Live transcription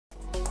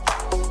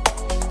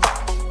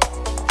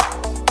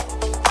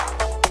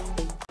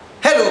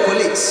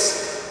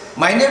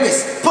My name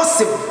is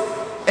Possible,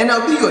 and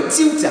I'll be your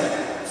tutor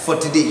for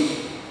today.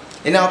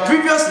 In our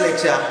previous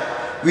lecture,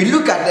 we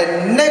look at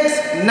the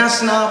net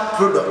national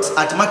product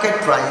at market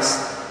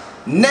price,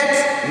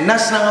 net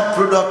national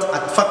product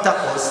at factor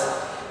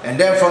cost, and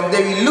then from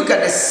there we look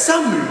at the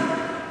summary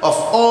of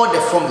all the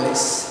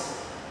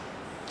formulas.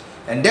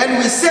 And then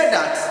we said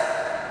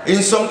that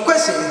in some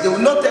questions they will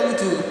not tell you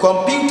to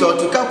compute or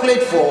to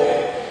calculate for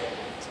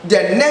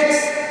the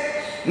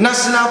net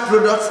national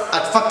product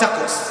at factor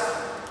cost.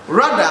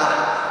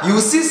 Rather, you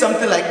will see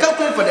something like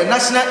calculate for the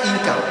national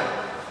income.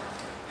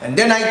 And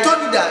then I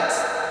told you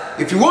that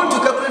if you want to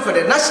calculate for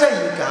the national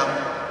income,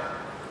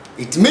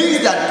 it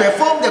means that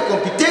perform the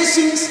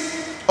computations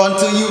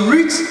until you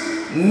reach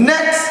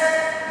net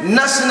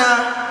national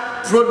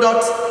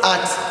product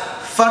at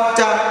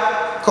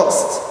factor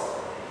cost.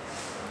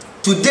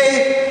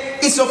 Today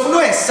is of no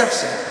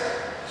exception.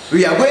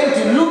 We are going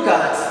to look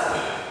at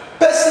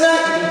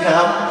personal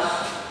income,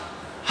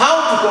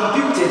 how to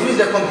compute it, which is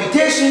the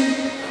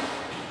computation,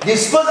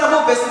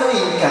 disposable personal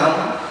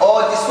income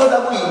or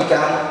disposable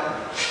income,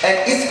 and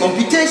its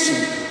computation.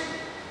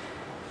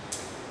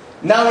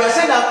 Now we are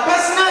saying that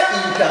personal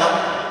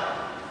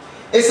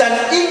income is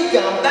an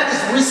income that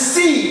is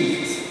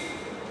received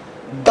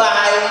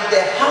by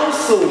the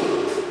household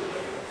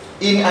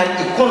in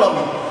an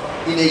economy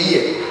in a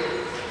year.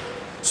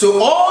 So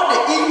all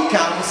the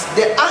incomes,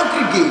 the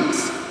aggregate,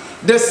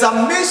 the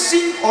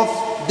summation of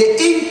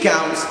the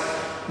incomes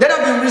that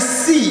have been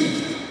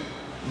received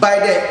by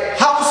the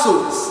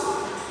households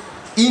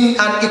in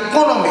an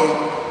economy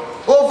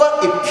over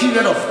a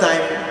period of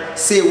time,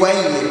 say 1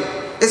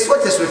 year, is what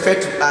is referred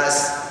to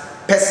as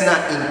personal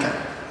income.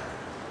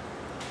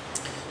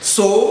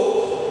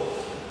 So,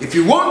 if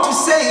you want to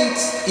say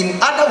it in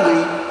other way,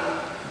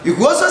 you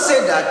could also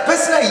say that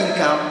personal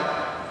income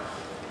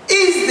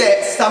is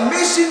the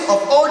summation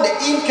of all the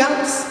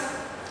incomes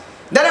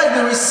that has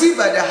been received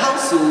by the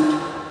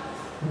household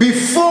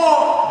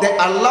before the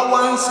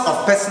allowance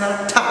of personal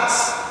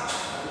tax.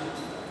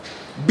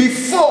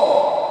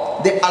 Before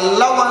the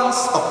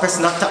allowance of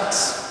personal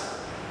tax.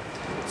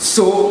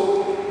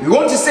 So, we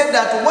want to say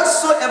that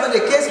whatsoever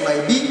the case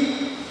might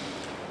be,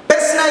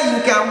 personal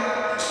income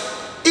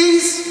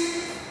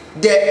is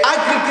the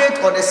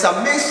aggregate or the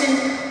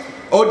summation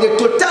or the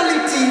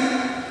totality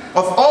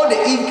of all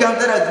the income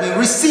that has been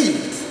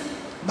received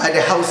by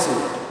the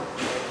household.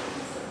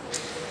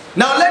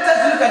 Now let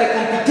us look at the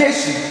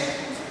computation.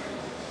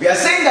 We are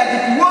saying that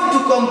if you want to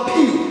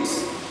compute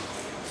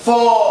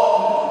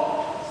for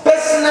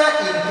personal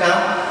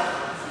income,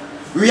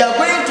 we are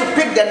going to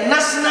pick the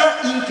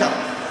national income.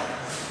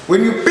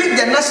 When you pick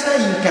the national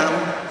income,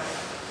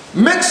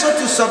 make sure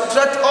to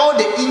subtract all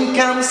the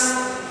incomes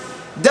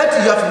that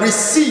you have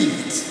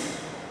received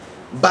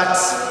but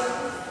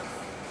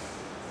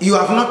you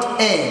have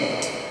not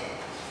earned.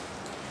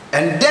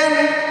 And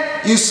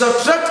then you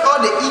subtract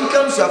all the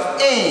incomes you have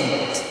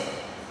earned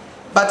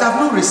but have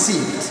not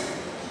received.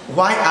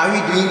 Why are we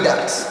doing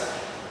that?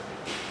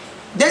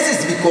 This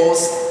is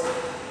because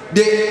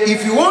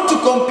if you want to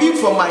compute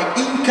for my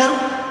income,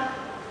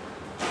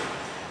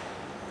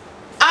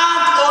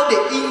 add all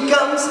the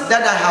incomes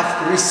that I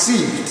have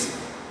received,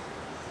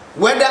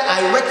 whether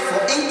I work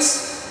for it,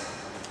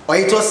 or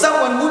it was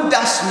someone who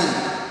dashed me,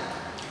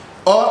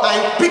 or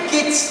I pick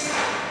it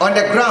on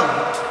the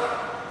ground.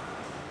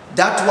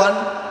 That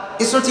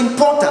one is not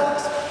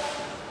important.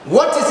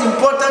 What is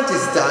important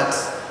is that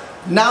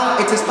now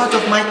it is part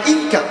of my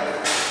income.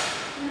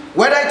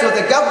 Whether it was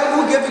the government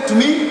who gave it to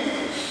me,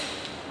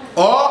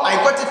 or I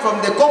got it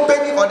from the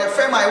company or the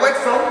firm I work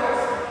from,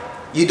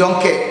 you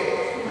don't care.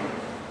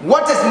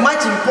 What is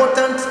much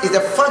important is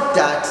the fact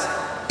that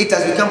it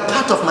has become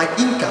part of my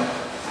income.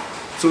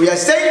 So we are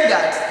saying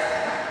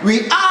that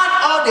we add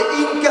all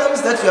the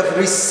incomes that you have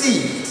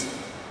received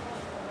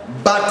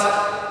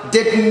but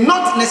did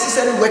not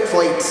necessarily work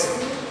for it.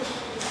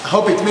 I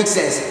hope it makes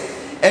sense.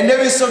 And then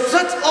we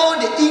subtract all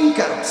the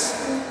incomes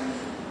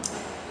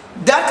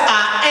that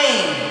are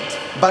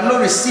earned but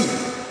not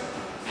received.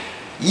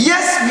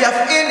 Yes, we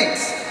have earned it,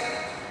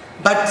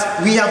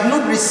 but we have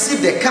not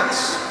received the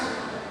cash.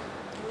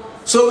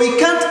 So we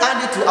can't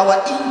add it to our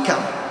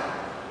income.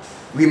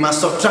 We must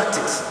subtract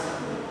it.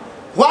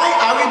 Why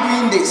are we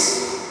doing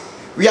this?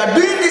 We are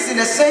doing this in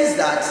the sense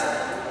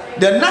that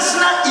the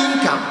national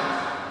income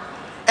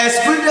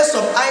excluded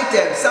some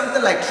items,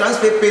 something like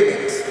transfer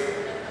payment.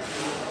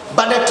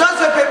 But the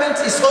transfer payment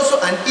is also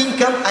an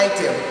income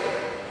item.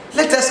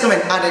 Let us come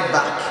and add it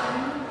back.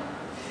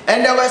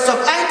 And there were some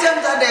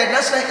items that the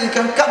national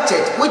income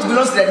captured, which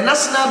belongs to the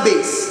national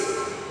base.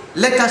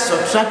 Let us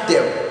subtract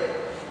them.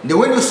 And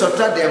when we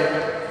subtract them,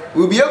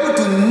 we'll be able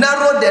to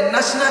narrow the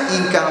national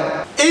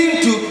income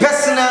into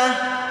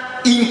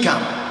personal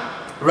income,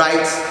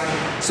 right?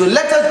 So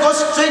let us go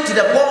straight to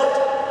the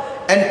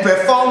board and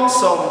perform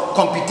some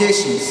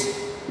computations,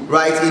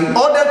 right, in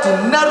order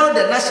to narrow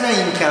the national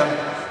income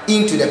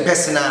into the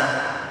personal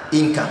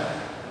income.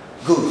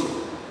 Good.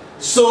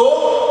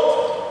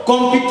 So,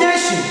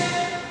 computation.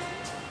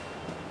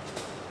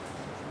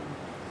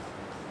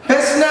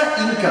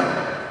 Personal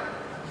income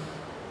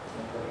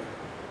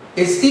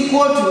is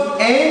equal to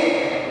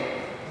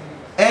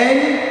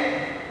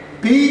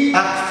NNP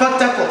at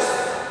factor cost.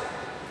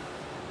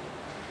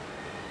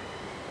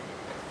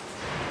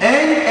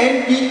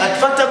 NNP at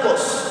factor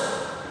cost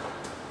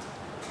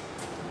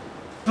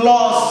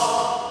plus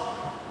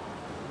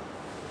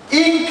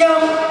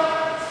income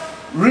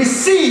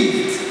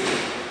received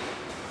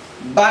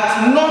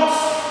but not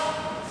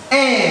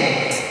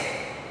earned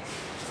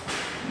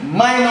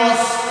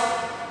minus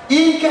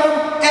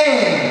income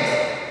earned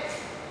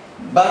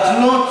but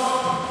not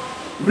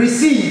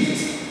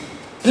received.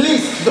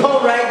 Please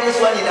don't write this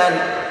one in an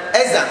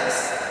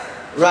exams.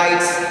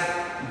 Write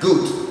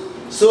good.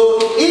 So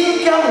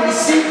income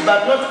received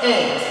but not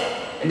earned,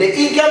 and the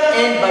income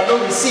earned but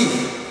not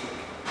received.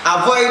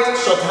 Avoid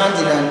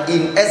shorthanding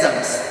in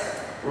exams.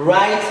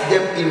 Write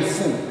them in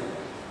full.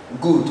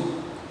 Good.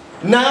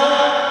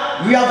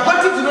 Now we have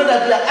got to know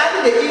that we are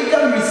adding the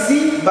income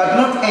received but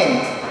not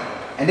earned,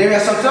 and then we are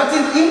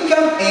subtracting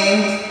income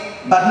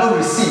earned but not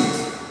received.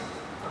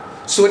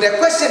 So the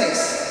question is,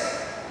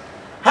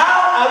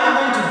 how are we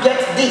going to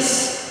get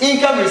this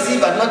income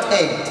received but not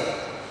earned?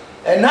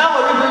 And how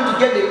are we going to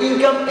get the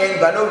income earned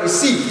but not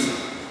received?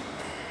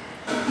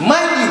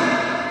 Mind you,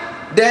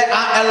 there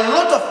are a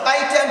lot of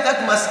items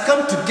that must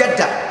come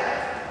together.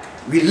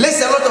 We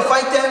list a lot of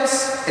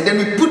items and then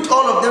we put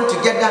all of them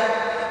together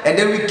and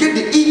then we get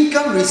the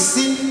income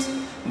received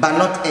but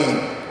not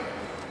earned.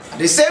 At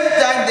the same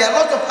time, there are a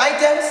lot of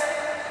items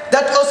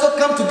that also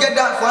come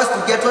together for us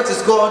to get what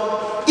is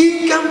called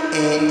income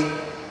earned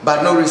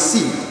but not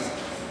received.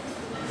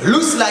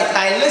 Looks like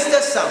I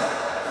listed some.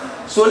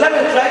 So let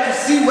me try to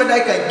see whether I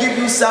can give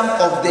you some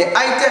of the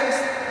items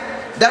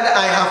that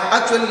I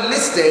have actually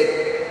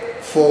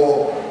listed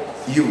for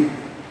you.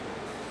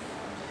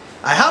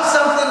 I have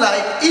something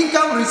like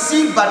income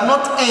received but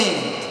not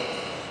earned.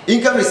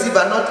 Income received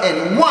but not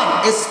earned.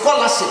 One is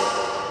scholarship.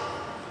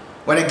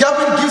 When a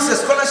government gives a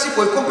scholarship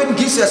or a company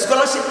gives you a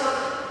scholarship,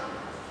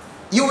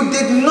 you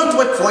did not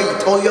work for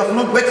it or you have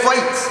not worked for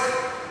it,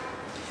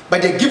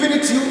 but they're giving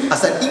it to you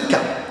as an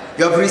income.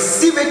 You have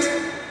received it,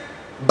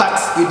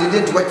 but you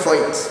didn't work for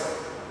it.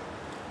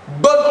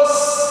 Bonus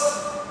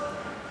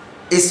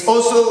is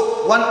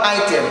also one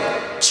item.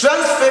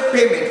 Transfer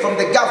payment from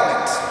the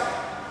government.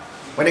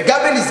 When the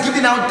government is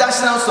giving out,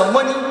 dashing out some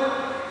money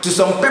to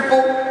some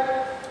people,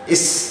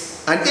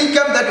 it's an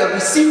income that you have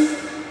received,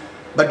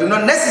 but do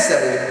not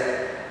necessarily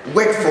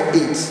work for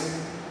it.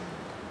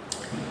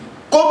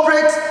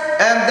 Corporate,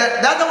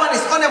 the other one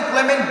is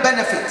unemployment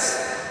benefits.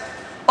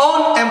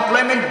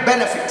 Unemployment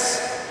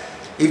benefits.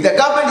 If the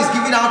government is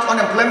giving out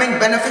unemployment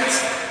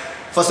benefits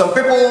for some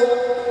people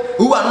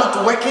who are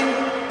not working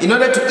in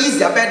order to ease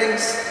their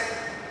burdens,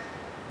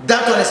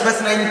 that one is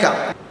personal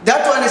income.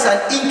 That one is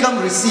an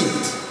income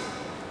received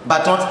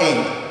but not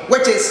earned,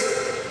 which is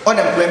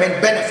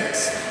unemployment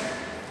benefits.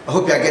 I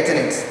hope you are getting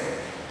it.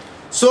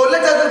 So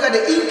let us look at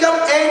the income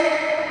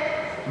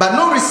earned but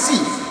not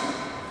received.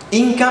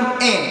 Income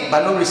earned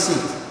but not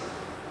received.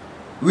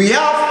 We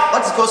have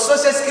what is called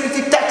social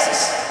security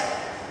taxes.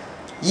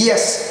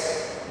 Yes.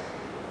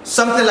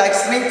 Something like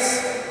SNIT,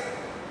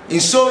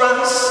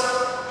 insurance,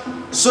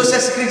 social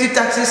security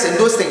taxes and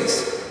those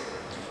things.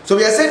 So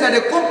we are saying that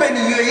the company,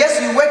 yes,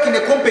 you work in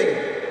the company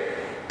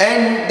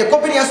and the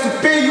company has to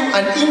pay you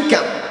an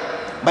income,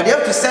 but they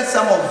have to set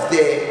some of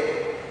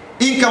the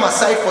income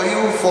aside for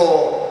you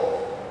for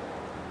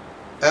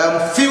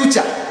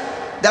future,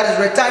 that is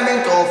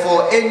retirement or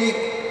for any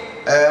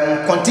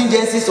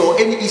contingencies or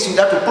any issue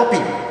that will pop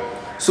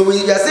in. So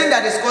we are saying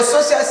that it's called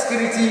social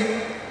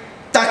security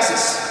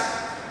taxes.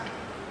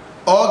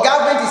 Or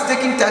government is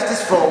taking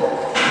taxes from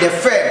the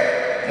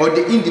firm or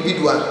the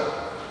individual.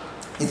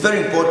 It's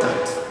very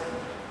important.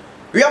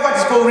 We have what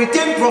is called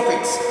retained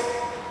profits.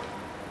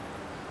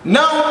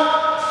 Now,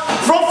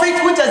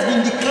 profit which has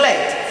been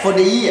declared for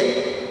the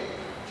year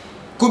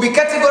could be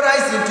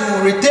categorized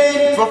into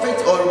retained profit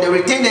or the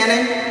retained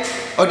earning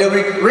or the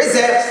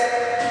reserves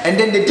and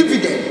then the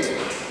dividend.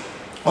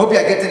 I hope you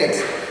are getting it.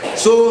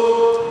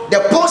 So the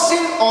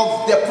portion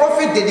of the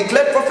profit, the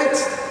declared profit,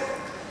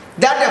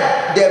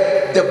 that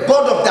the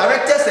board of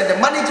directors and the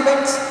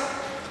management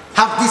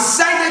have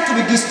decided to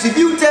be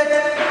distributed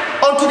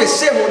onto the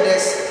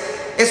shareholders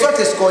is what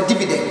is called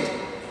dividend.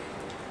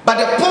 But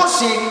the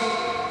portion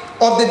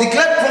of the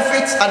declared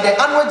profits at the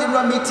annual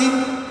general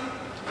meeting,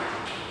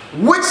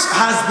 which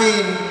has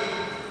been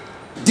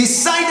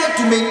decided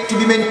to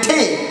be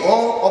maintained,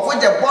 or of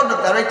which the board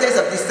of directors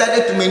have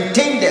decided to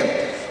maintain them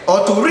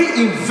or to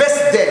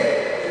reinvest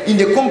them in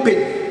the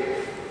company,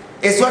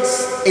 is what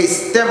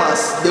is termed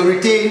as the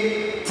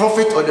retained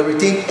profit or the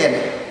retained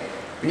earning.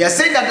 When you are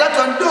saying that that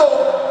one,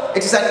 though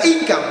it is an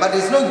income, but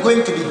it's not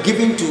going to be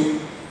given to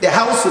the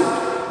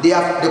household,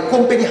 the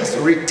company has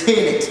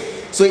retained it.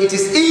 So it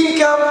is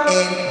income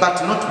earned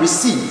but not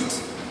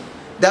received.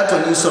 That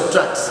one you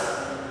subtract.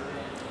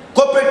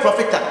 Corporate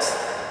profit tax.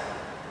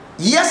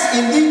 Yes,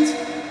 indeed,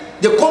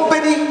 the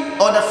company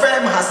or the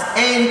firm has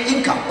earned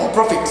income or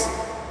profit,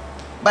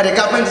 but the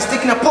government is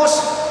taking a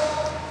portion.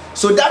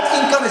 So that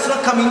income is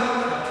not coming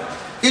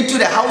into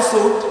the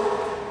household,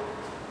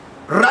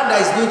 rather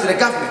is going to the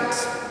government.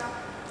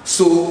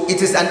 So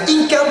it is an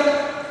income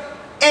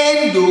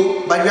earned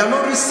though, but we have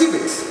not received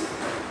it.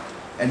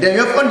 And then we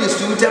have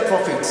undistributed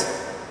profit.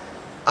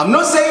 I'm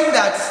not saying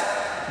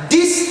that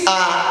these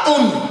are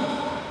only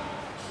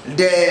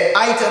the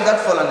items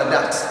that fall under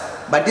that,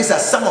 but these are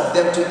some of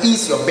them to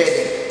ease your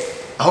burden.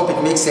 I hope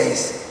it makes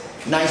sense.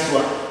 Nice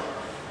one.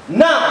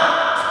 Now,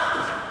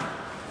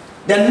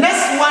 the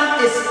next one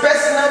is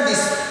personal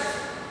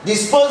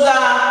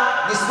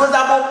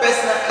disposable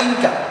personal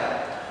income.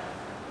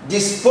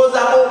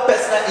 Disposable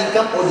personal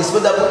income or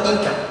disposable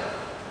income.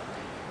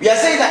 We are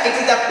saying that it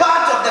is a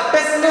part of the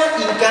personal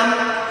income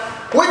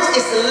which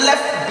is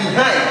left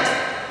behind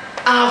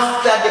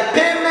after the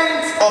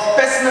payment of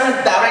personal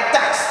direct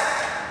tax.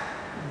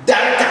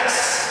 Direct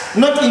tax,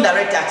 not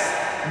indirect tax,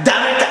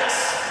 direct tax.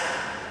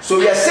 So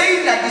we are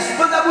saying that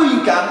disposable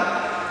income,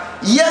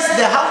 yes,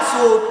 the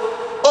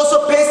household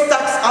also pays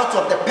tax out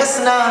of the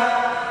personal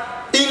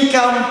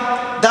income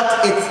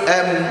that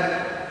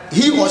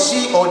he or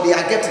she or they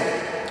are getting.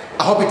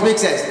 I hope it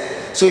makes sense.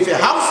 So if a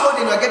household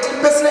and you are getting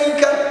personal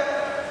income,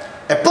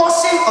 a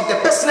portion of the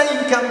personal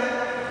income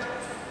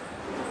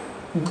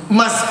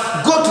must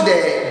go to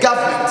the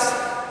government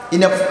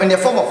in the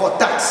form of a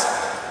tax.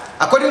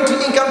 According to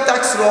income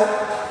tax law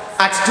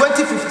at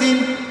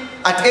 2015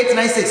 at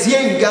 896 here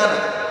in Ghana,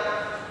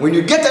 when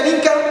you get an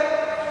income,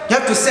 you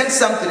have to send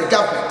some to the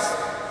government.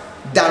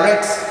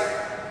 Direct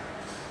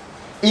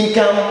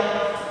income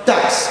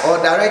tax or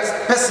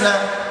direct personal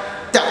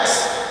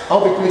tax. I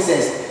hope it makes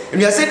sense. And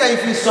we are saying that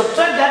if you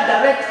subtract that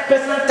direct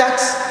personal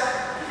tax,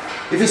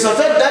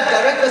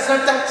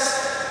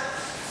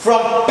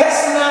 from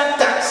personal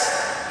tax,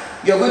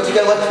 you're going to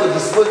get what we call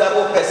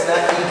disposable personal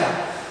income.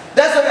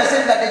 That's why we are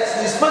saying that it's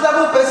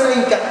disposable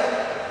personal income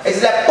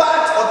is a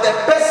part of the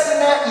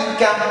personal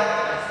income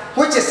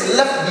which is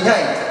left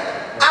behind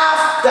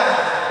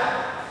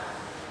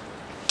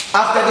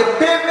after the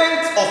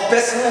payment of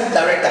personal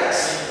direct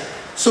tax.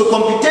 So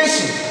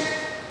computation,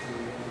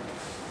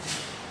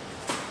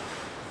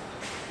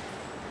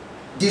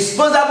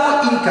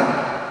 disposable income,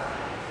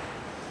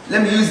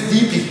 let me use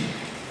DP,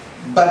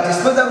 but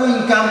disposable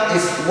income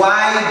is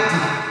YD.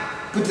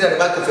 Put it at the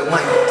back of your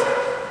mind.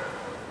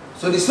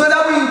 So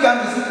disposable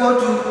income is equal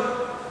to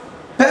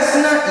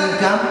personal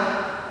income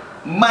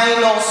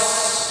minus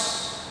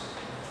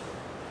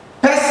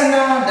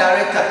personal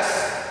direct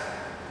tax.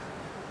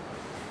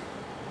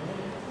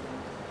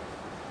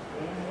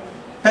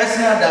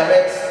 Personal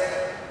direct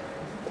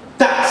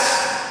tax.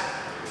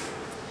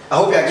 I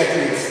hope you are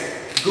getting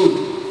it. Good.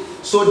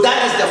 So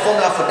that is the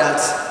formula for that.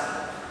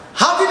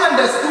 Having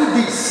understood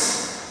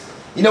this,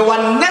 in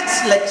our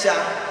next lecture,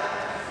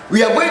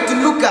 we are going to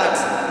look at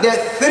the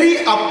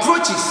 3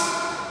 approaches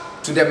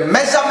to the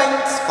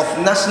measurement of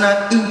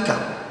national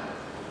income.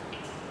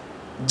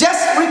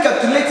 Just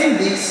recapitulating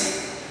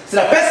this, so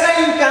the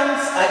personal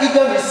incomes are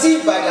either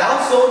received by the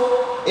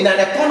household in an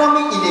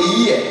economy in a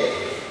year.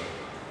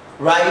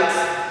 Right?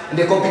 And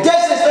the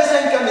computation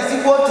personal income is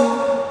equal to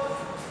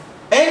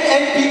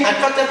NNP and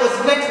factor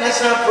cost, net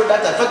national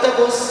product and factor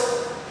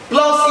cost,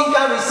 plus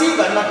income received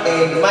but not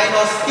earned,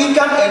 minus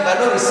income earned but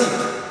not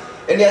received.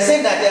 And they are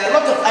saying that there are a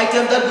lot of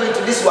items that go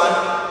into this one,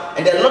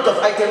 and there are a lot of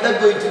items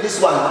that go into this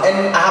one.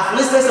 And I have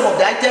listed some of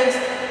the items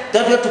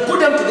that we have to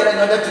put them together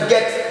in order to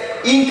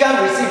get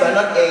income received but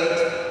not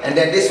earned, and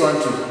then this one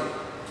too.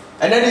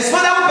 And then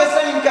disposable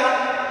personal income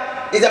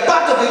is a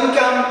part of the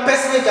income,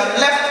 personal income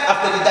left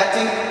after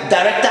deducting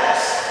direct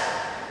tax.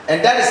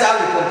 And that is how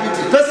we compute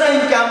it. Personal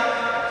income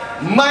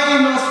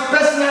minus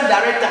personal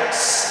direct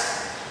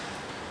tax.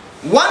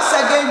 Once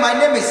again, my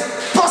name is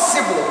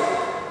Possible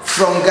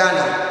from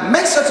Ghana.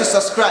 Make sure to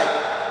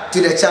subscribe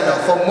to the channel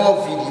for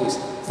more videos.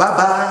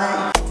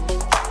 Bye-bye.